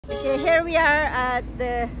Okay, here we are at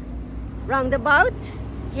the roundabout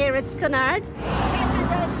here at Schoonard.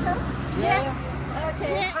 Yes.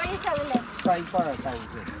 Okay. How is our leg?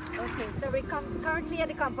 Okay, so we're currently at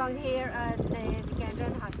the compound here at the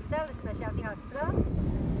Demerara Hospital, the specialty hospital.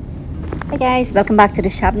 Hi guys, welcome back to the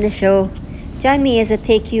Shabna Show. Join me as I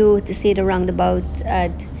take you to see the roundabout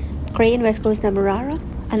at Crane, West Coast Demerara,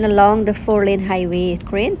 and along the 4-lane highway at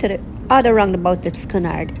Crane to the other roundabout at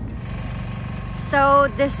Schoonard. So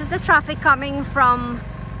this is the traffic coming from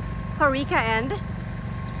Parika end,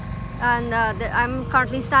 and I'm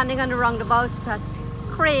currently standing on the roundabout at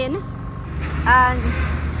Crane, and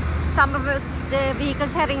some of the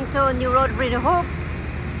vehicles heading to New Road Bridge Hope,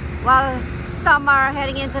 while some are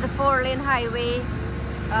heading into the 4-lane highway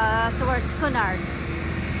towards Schoonard.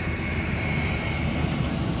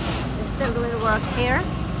 They're still doing work here.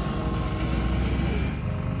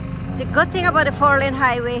 The good thing about the 4-lane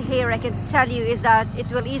highway here, I can tell you, is that it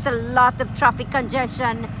will ease a lot of traffic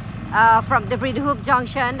congestion from the Bridge Hoop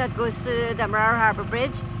junction that goes to the Demerara Harbour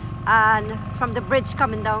Bridge, and from the bridge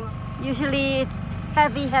coming down. Usually it's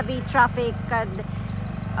heavy traffic, and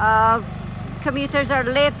commuters are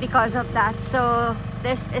late because of that. So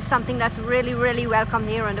this is something that's really welcome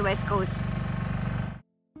here on the West Coast.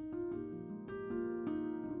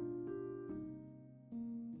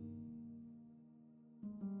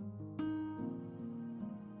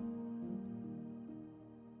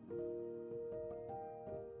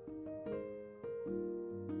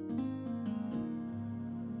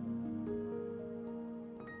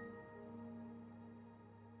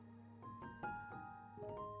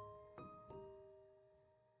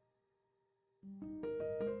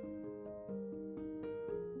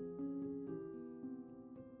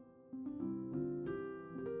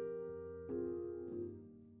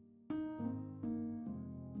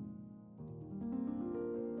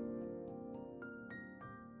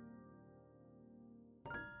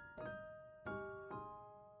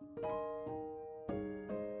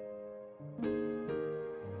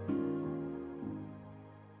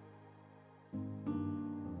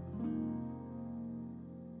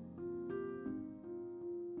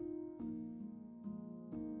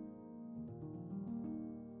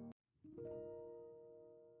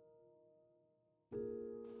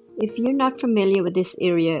 If you're not familiar with this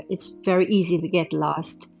area, it's very easy to get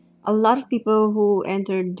lost. A lot of people who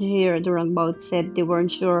entered here at the roundabout said they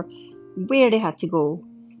weren't sure where they had to go,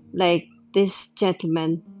 like this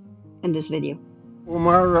gentleman in this video.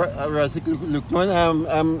 Umar Razik Lukman,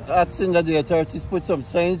 I'm asking that the authorities put some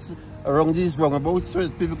signs around these roundabouts so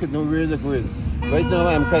that people could know where they're going. Right now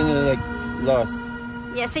I'm kind of like lost.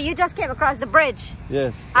 Yeah, so you just came across the bridge.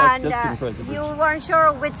 Yes, and just came across the bridge. You weren't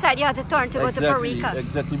sure which side you had to turn to go to Parika.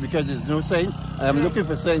 Exactly, because there's no signs. I'm looking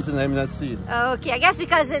for signs and I'm not seeing. Okay, I guess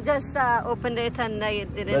because it just opened it and they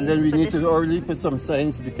didn't. And then we need to already put some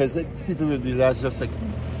signs because people will be lost just like.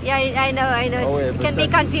 Yeah, I know. However, it can be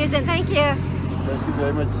confusing. Thank you. Thank you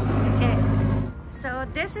very much. Okay, so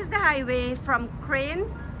this is the highway from Crane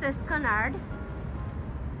to Schoonard.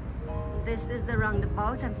 This is the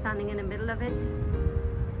roundabout. I'm standing in the middle of it.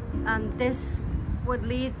 And this would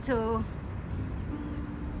lead to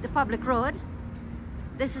the public road.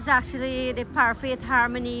 This is actually the Parfaith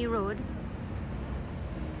Harmony Road.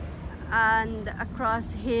 And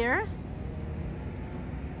across here,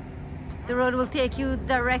 the road will take you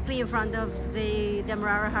directly in front of the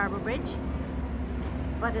Demerara Harbour Bridge,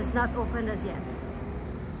 but it's not open as yet.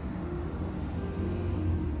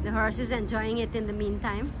 The horse is enjoying it in the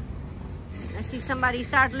meantime. I see somebody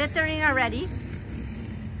start littering already.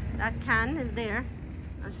 That can is there.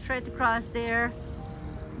 And straight across there,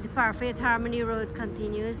 the Parfaith Harmony Road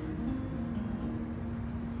continues.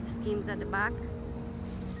 Schemes at the back.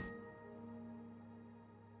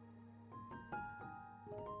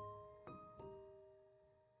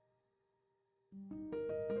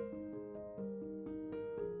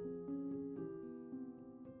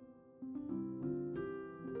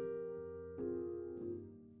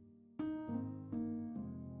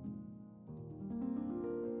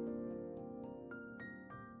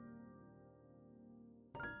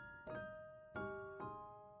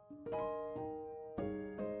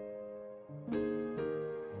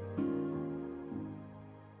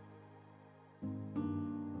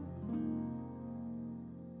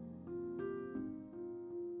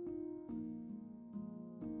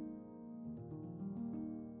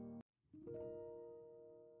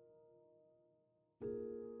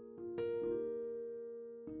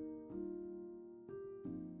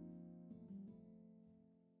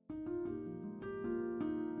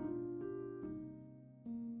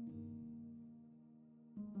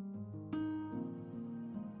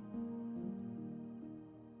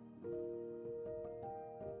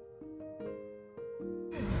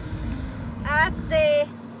 at the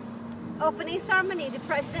opening ceremony, the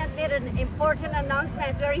president made an important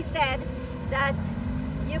announcement where he said that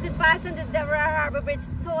you could pass on the Demerara Harbour Bridge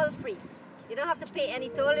toll-free. You don't have to pay any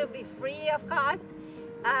toll, it will be free of cost,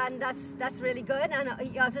 and that's really good. And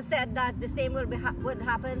he also said that the same would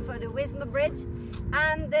happen for the Wisma Bridge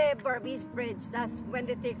and the Berbice Bridge. That's when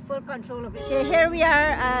they take full control of it. Okay, here we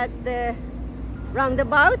are at the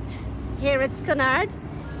roundabout. Here it's Schoonard.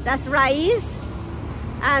 That's Rise.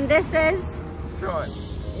 And this is Sean.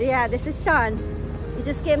 Yeah, this is Sean. He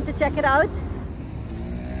just came to check it out.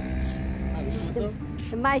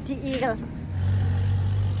 The mighty eagle.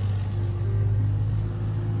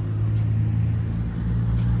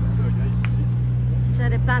 So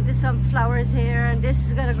they planted some flowers here, and this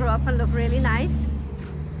is gonna grow up and look really nice.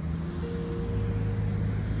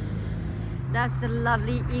 That's the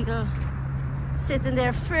lovely eagle sitting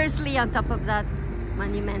there fiercely on top of that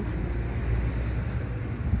monument.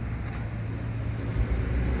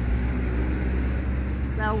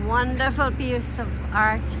 It's a wonderful piece of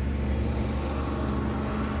art.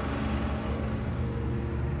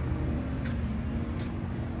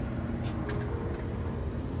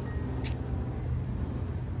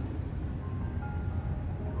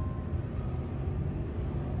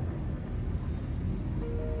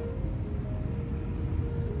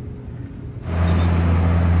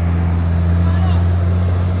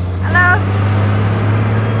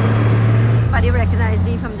 Recognize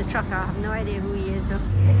me from the truck. I have no idea who he is though.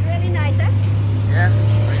 It's really nice, eh? Yeah,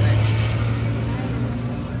 very nice.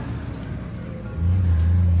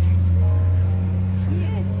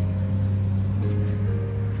 Huge.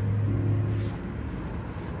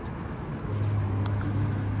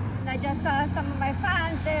 I just saw some of my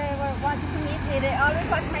fans. They were wanting to meet me. They always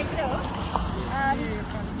watch my show.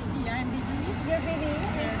 You're Bibi.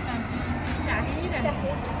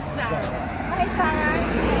 Sarah. Hi, Sarah.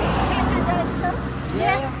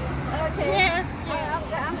 Yes. Okay. Yes.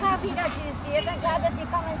 I'm happy that you see it. I'm glad that you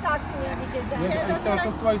come and talk to me because I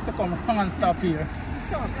circled twice to come and stop here.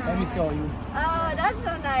 Let me show you. Oh, that's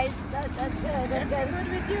so nice. That's good. That's good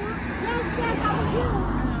with you? Yes. How are you?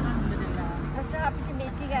 I'm so happy to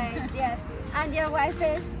meet you guys. Yes. And your wife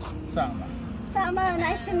is? Salma. Salma,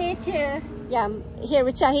 nice to meet you. Yeah, I'm here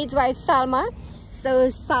with Shahid's wife, Salma. So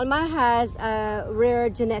Salma has a rare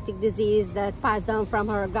genetic disease that passed down from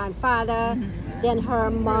her grandfather, then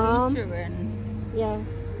her mom. 3 children. Yeah.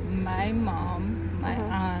 My mom, my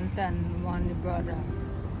aunt, and one brother.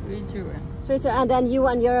 3 children. And then you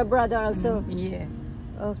and your brother also. Yeah.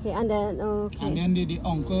 Okay, and then And then the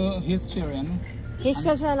uncle, his children. His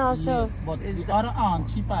children also. Yes, but the other aunt,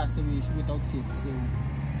 she passed away without kids, so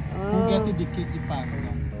who get the kids, he passed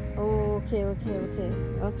on. Oh,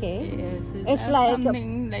 okay. Yes, It's like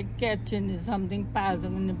something like catching, something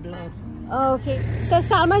passing in the blood. Okay, so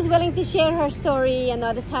Salma is willing to share her story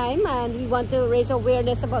another time, and we want to raise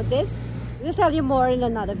awareness about this. We'll tell you more in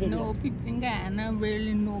another video. No people in Ghana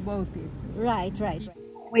really know about it. Right.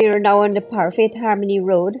 We are now on the Parfait Harmony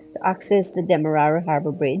Road to access the Demerara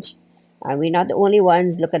Harbour Bridge. And we're not the only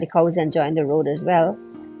ones. Look at the cows enjoying the road as well.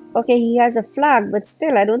 Okay, he has a flag, but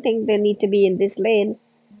still, I don't think they need to be in this lane.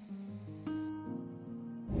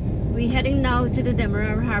 We're heading now to the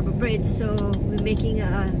Demerara Harbour Bridge, so we're making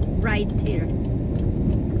a right here.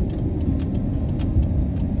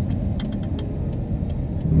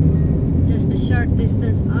 Just a short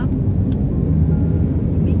distance up.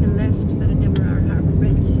 Make a left for the Demerara Harbour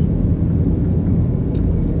Bridge.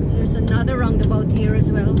 There's another roundabout here as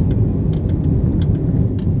well.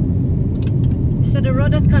 So the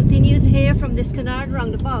road that continues here from the Schoonard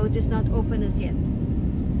roundabout is not open as yet.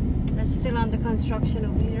 That's still under construction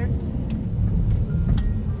over here.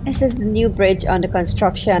 This is the new bridge under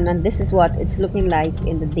construction, and this is what it's looking like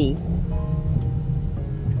in the day.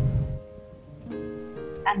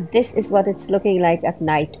 And this is what it's looking like at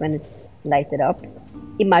night when it's lighted up.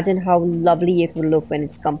 Imagine how lovely it will look when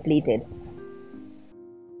it's completed.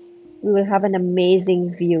 We will have an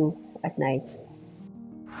amazing view at night.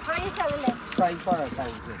 How are you selling it? 5 for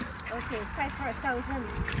 1,000. Okay, 5 for 1,000.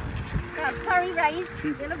 Curry rice,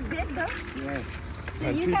 they look big though. Yeah. So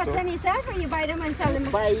you catch them yourself or you buy them and sell them?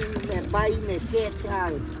 Buy me take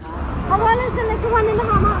out. How old is the little one in the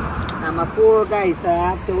hammock? I'm a poor guy, so I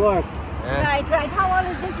have to work. Right. How old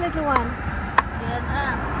is this little one?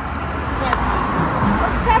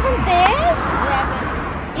 7 days?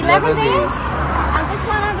 11 days? And this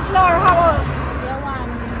one on the floor, how old?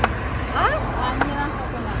 Huh? 1 year and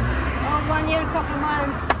couple months. Oh, 1 year, couple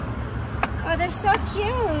months. Oh, they're so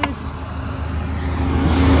cute.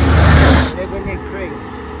 Living in crate.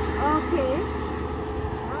 Okay.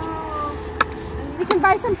 Oh. And we can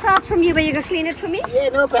buy some crab from you, but you can clean it for me? Yeah,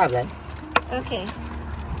 no problem. Okay.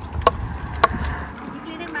 You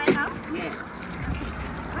cleaning mine now? Yeah.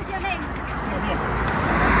 What's your name? Yeah.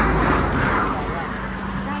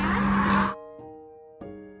 Diane?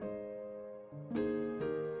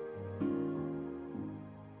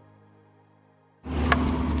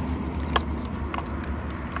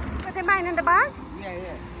 Put the mine in the bag?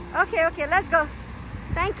 Yeah. Okay, okay, let's go.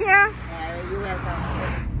 Thank you. You're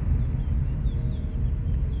welcome.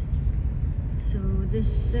 So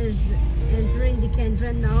this is entering the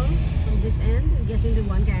Kendron now from this end, getting the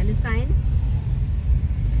one Guyana sign.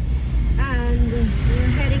 And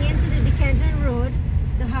we're heading into the Kendron Road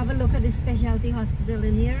to have a look at the specialty hospital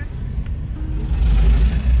in here.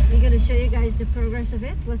 We're going to show you guys the progress of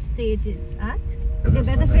it, what stage it's at. They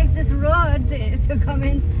better fix this road to come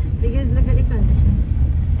in because look at the condition.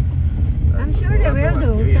 I'm sure they will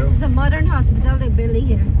do. This is the modern hospital they're building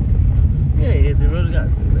here. Yeah, the road got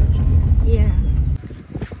eventually. Yeah.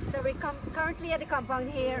 So we're currently at the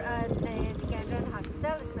compound here at the Kendron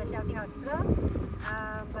Hospital, the specialty hospital.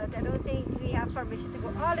 But I don't think we have permission to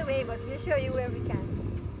go all the way, but we'll show you where we can.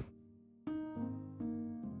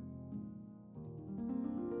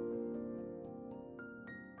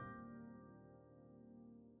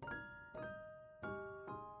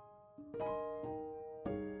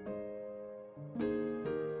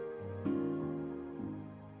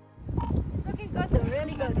 Looking good though,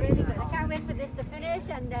 really good, really good. I can't wait for this to finish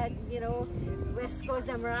and that, you know, West Coast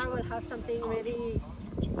Demerara will have something really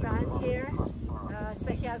grand here.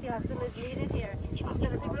 Specialty hospital is needed here. So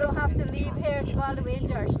that people don't have to leave here to go all the way in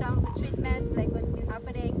Georgetown for treatment like what's been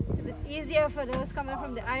happening. It's easier for those coming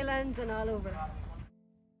from the islands and all over.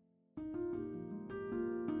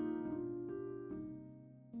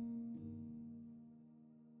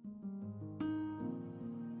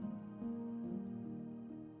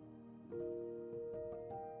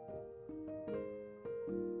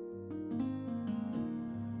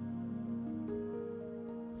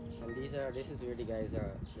 This is where the guys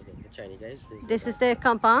are, the Chinese guys. This is the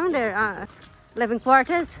compound, there are living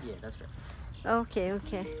quarters? Yeah, that's right. Okay,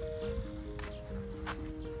 okay.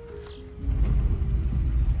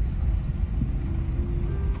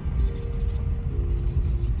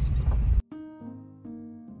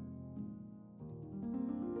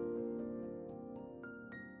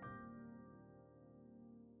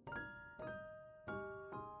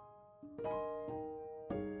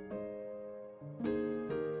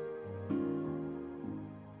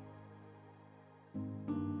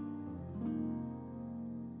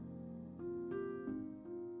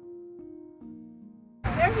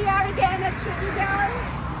 Here we are again at Schoonard,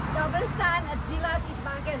 double stand at Zilat East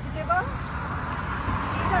Bank Esquivel.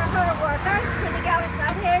 These are her workers. Schoonard is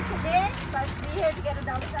not here today, but we're here to get a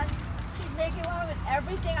double stand. She's making one with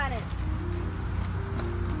everything on it.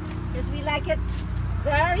 Because we like it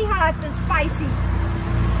very hot and spicy.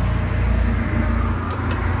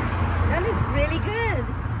 That looks really good.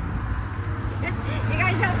 You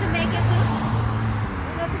guys have to make it too?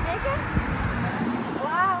 You know to make it?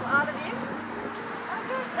 Wow, all of you?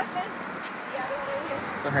 Look this. Yeah, over here.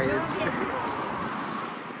 So how you?